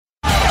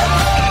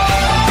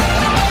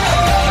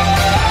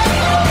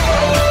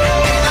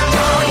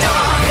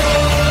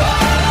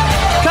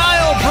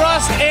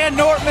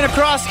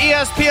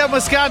across ESPN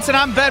Wisconsin.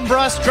 I'm Ben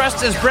Brust,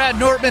 dressed as Brad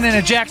Nortman in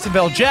a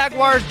Jacksonville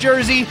Jaguars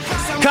jersey.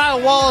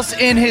 Kyle Wallace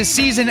in his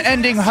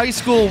season-ending high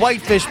school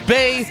Whitefish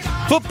Bay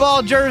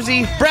football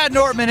jersey. Brad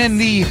Nortman in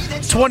the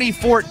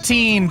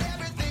 2014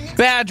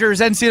 Badgers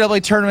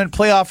NCAA Tournament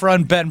playoff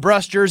run Ben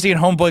Brust jersey, and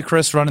homeboy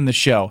Chris running the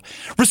show.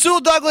 Rasul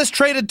Douglas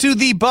traded to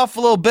the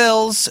Buffalo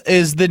Bills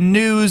is the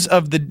news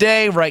of the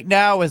day right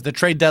now, as the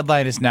trade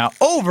deadline is now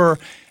over.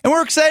 And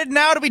we're excited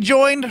now to be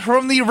joined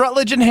from the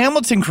Rutledge and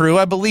Hamilton crew.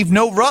 I believe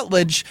no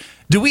Rutledge.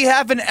 Do we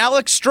have an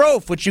Alex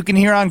Strouf, which you can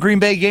hear on Green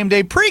Bay Game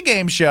Day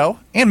pregame show,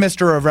 and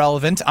Mr.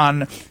 Irrelevant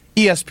on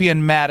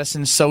ESPN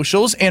Madison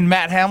socials. And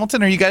Matt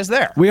Hamilton, are you guys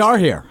there? We are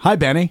here. Hi,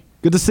 Benny.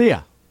 Good to see you.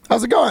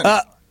 How's it going?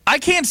 I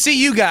can't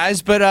see you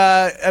guys,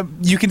 but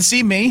you can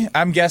see me,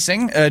 I'm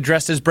guessing,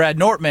 dressed as Brad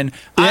Nortman.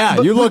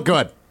 Yeah, you look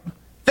good.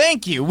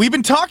 Thank you. We've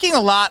been talking a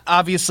lot,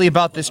 obviously,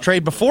 about this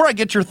trade. Before I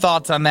get your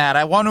thoughts on that,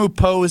 I want to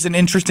pose an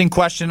interesting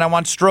question I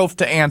want Strouf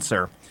to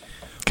answer.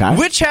 Okay.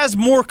 Which has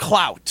more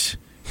clout,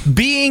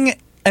 being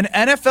an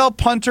NFL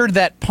punter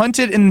that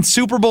punted in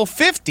Super Bowl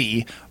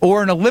 50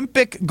 or an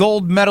Olympic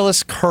gold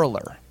medalist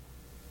curler?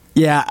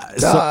 Yeah,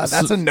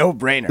 that's a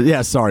no-brainer.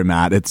 Yeah, sorry,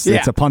 Matt. It's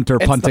a punter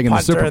punting in the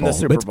Super Bowl.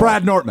 It's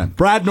Brad Nortman.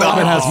 Brad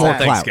Nortman has more clout.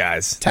 Thanks,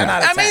 guys. 10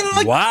 out of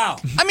 10. Wow.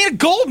 I mean, a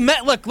gold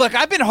medal. Look,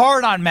 I've been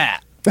hard on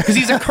Matt because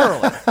he's a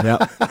curler.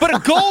 Yep. But a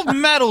gold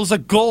medal is a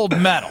gold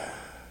medal.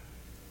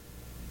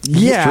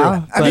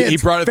 Yeah, I mean, he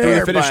brought it through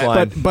the finish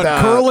line. but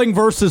curling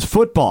versus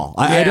football.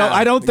 I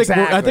don't think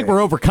exactly. I think we're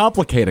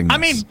overcomplicating this. I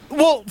mean,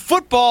 well,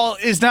 football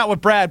is not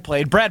what Brad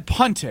played. Brad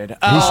punted.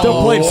 He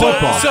still played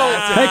football.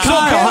 Hey,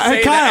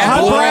 Kyle,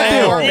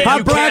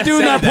 how'd Brad do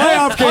in that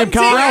playoff game,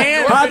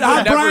 Kyle?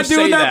 How'd Brad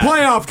do in that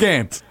playoff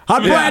game?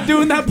 How'd Brad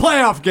do in that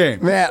playoff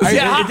game? Man,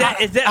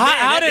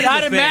 how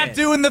did Matt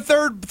do in the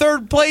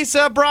third place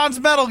bronze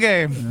medal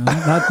game?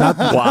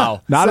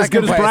 Wow. Not as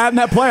good as Brad in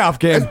that playoff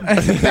game.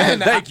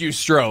 Thank you,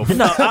 Strouf.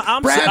 No,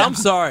 I'm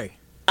sorry.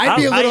 I'd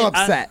be a little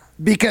upset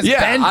because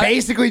Ben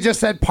basically just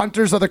said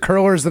punters are the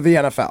curlers of the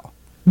NFL.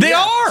 They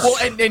are. Well,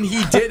 and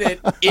he did it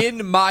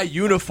in my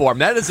uniform.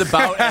 That is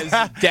about as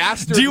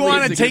dastardly. Do you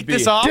want to take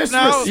this off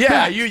now?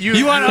 Yeah,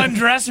 you want to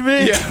undress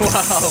me? Yeah,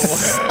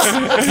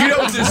 wow. You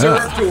don't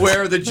deserve to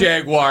wear the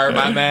Jaguar,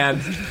 my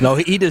man. No,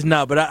 he does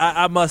not. But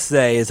I must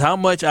say is how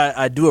much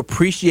I do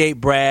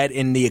appreciate Brad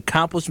and the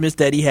accomplishments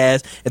that he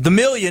has, the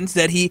millions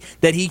that he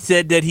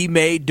said that he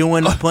made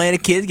doing playing a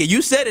kids game.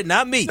 You said it,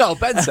 not me. No,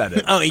 Ben said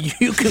it. Oh,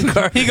 you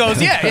concur. He goes,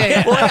 yeah. Well,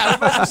 yeah, what am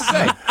I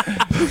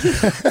supposed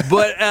to say?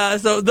 But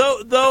so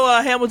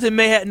though Hamilton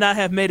may not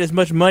have made as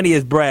much money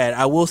as Brad,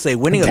 I will say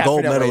winning a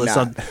gold medal is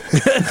something.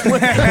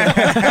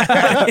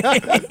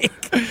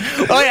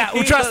 Oh yeah,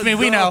 well, trust me,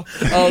 we know.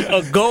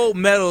 A gold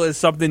medal is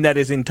something that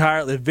is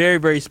entirely very,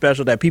 very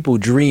special that people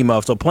dream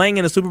of. So playing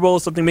in the Super Bowl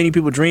is something many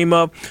people dream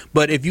of.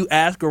 But if you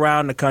ask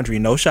around the country,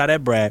 no shot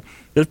at Brad,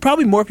 there's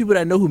probably more people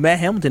that know who Matt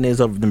Hamilton is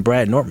than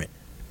Brad Nortman.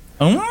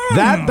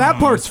 That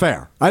part's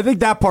fair. I think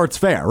that part's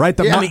fair, right?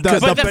 But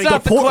that's not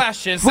the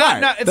question. It's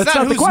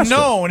not who's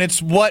known.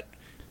 It's what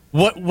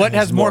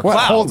has more clout.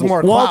 What holds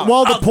more clout?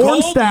 Well, the porn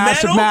gold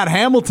stash medal? of Matt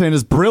Hamilton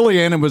is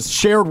brilliant and was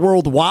shared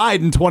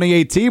worldwide in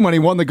 2018 when he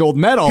won the gold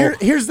medal.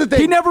 Here's the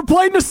thing: he never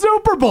played in a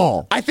Super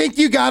Bowl. I think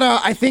you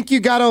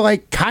gotta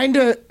like kind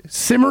of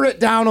simmer it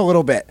down a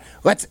little bit.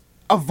 Let's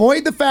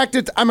avoid the fact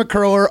that I'm a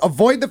curler.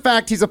 Avoid the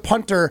fact he's a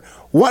punter.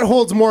 What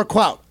holds more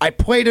clout? I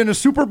played in a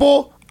Super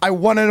Bowl. I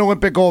won an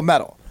Olympic gold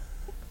medal.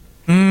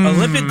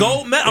 Olympic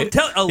gold medal. I'm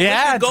telling you,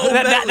 gold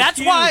medal.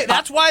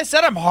 That's why I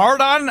said I'm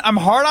hard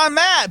on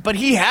Matt, but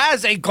he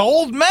has a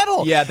gold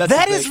medal. Yeah,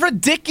 that is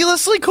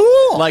ridiculously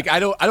cool. Like I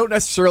don't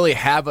necessarily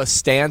have a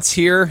stance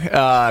here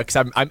because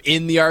I'm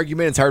in the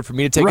argument. It's hard for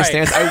me to take a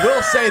stance. I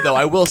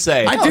will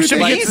say I do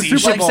think it's the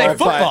Super Bowl. Say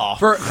football.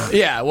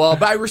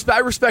 But I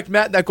respect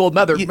Matt and that gold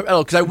medal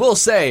because I will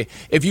say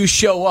if you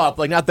show up,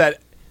 like not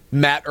that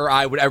Matt or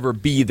I would ever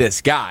be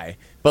this guy,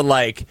 but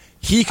like.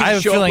 He can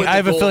show up with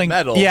a gold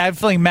medal. Yeah, I have a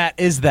feeling Matt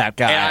is that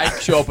guy. And I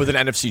show up with an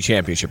NFC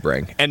championship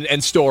ring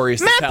and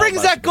stories. Matt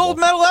brings that gold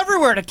medal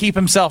everywhere to keep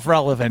himself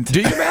relevant.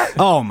 Do you, Matt?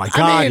 Oh, my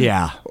God,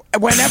 yeah.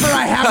 Whenever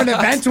I have an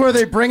event where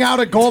they bring out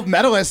a gold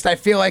medalist, I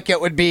feel like it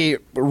would be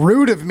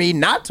rude of me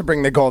not to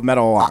bring the gold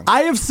medal along.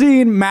 I have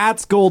seen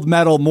Matt's gold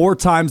medal more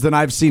times than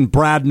I've seen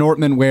Brad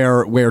Nortman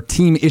wear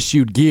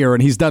team-issued gear,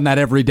 and he's done that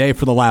every day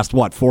for the last,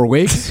 4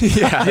 weeks?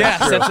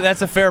 Yes,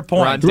 that's a fair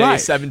point. We're on day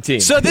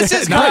 17. So this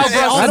is Kyle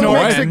Also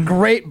makes a Nortman.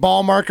 great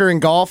ball marker in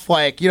golf.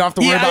 Like, you don't have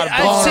to worry about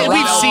a ball.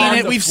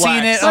 We've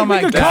seen it. Oh, We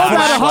my could God. call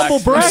that a humble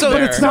brag,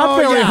 but it's not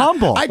very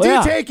humble. I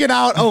do take it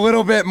out a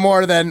little bit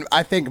more than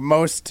I think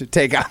most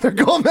take out their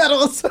gold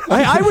medals.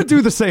 I would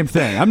do the same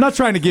thing. I'm not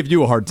trying to give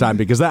you a hard time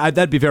because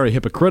that'd be very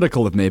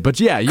hypocritical of me. But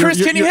yeah,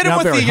 Chris, can you hit him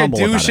with the humble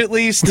douche about it. at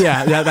least?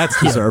 Yeah,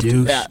 that's deserved.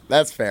 Yeah,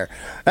 that's fair.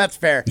 That's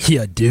fair.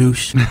 Yeah,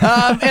 douche.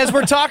 As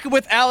we're talking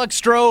with Alex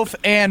Strouf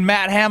and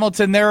Matt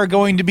Hamilton, there are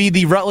going to be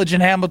the Rutledge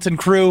and Hamilton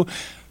crew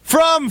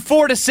from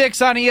 4 to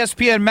 6 on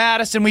ESPN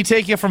Madison. We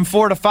take you from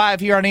 4 to 5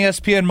 here on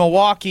ESPN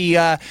Milwaukee.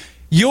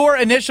 Your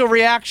initial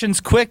reactions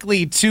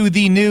quickly to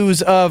the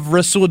news of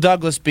Rasul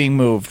Douglas being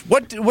moved.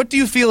 What do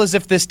you feel as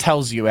if this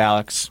tells you,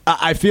 Alex?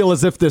 I feel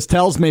as if this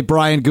tells me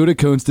Brian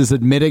Gutekunst is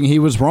admitting he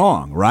was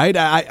wrong, right?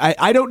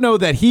 I don't know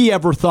that he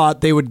ever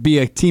thought they would be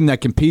a team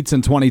that competes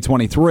in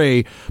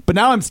 2023, but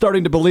now I'm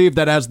starting to believe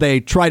that as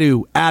they try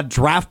to add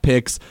draft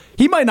picks,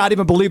 he might not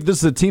even believe this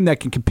is a team that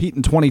can compete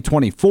in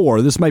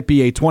 2024. This might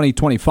be a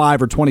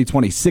 2025 or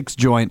 2026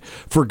 joint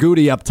for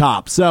Goody up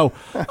top. So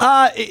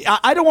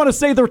I don't want to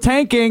say they're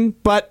tanking,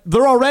 but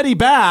they're already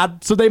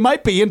bad, so they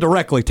might be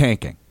indirectly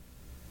tanking.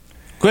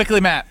 Quickly,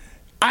 Matt.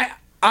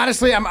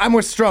 Honestly, I'm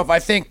with Strouf. I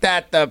think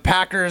that the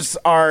Packers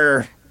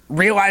are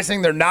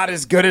realizing they're not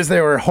as good as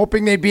they were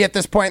hoping they'd be at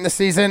this point in the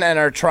season and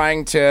are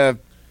trying to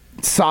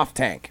soft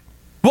tank.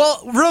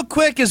 Well, real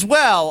quick as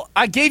well,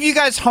 I gave you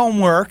guys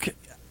homework.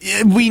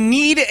 We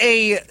need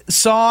a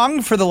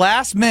song for the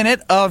last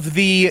minute of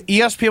the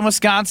ESPN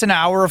Wisconsin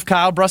hour of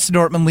Kyle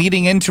Brust-Nortman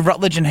leading into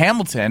Rutledge and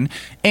Hamilton,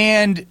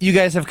 and you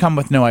guys have come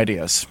with no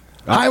ideas.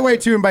 Highway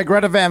Tune by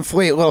Greta Van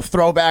Fleet, a little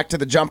throwback to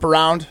the jump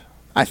around.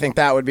 I think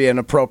that would be an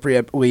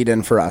appropriate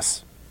lead-in for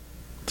us.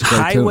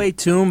 Highway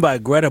Tune by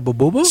Greta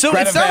Babuba? So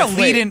Greta it's not Van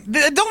a lead-in.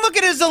 Don't look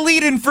at it as a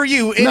lead-in for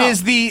you. It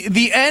is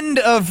the end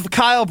of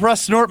Kyle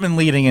Brust-Nortman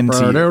leading into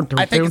you.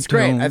 I think it's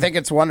great. I think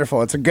it's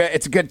wonderful. It's a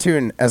good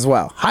tune as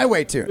well.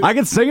 Highway Tune. I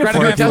can sing it Greta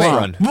for you Van if you Fleet.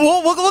 want.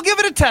 We'll give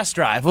it a test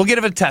drive. We'll give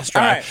it a test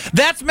drive. All right.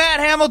 That's Matt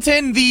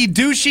Hamilton, the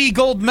douchey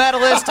gold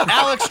medalist,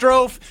 Alex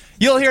Strouf.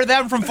 You'll hear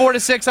them from 4 to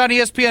 6 on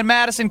ESPN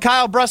Madison.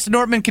 Kyle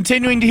Brust-Nortman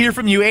continuing to hear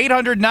from you.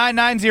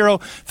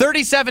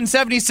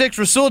 800-990-3776.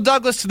 Rasul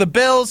Douglas to the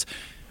Bills.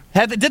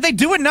 Did they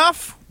do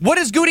enough? What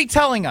is Goody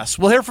telling us?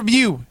 We'll hear from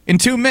you in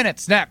 2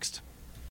 minutes next.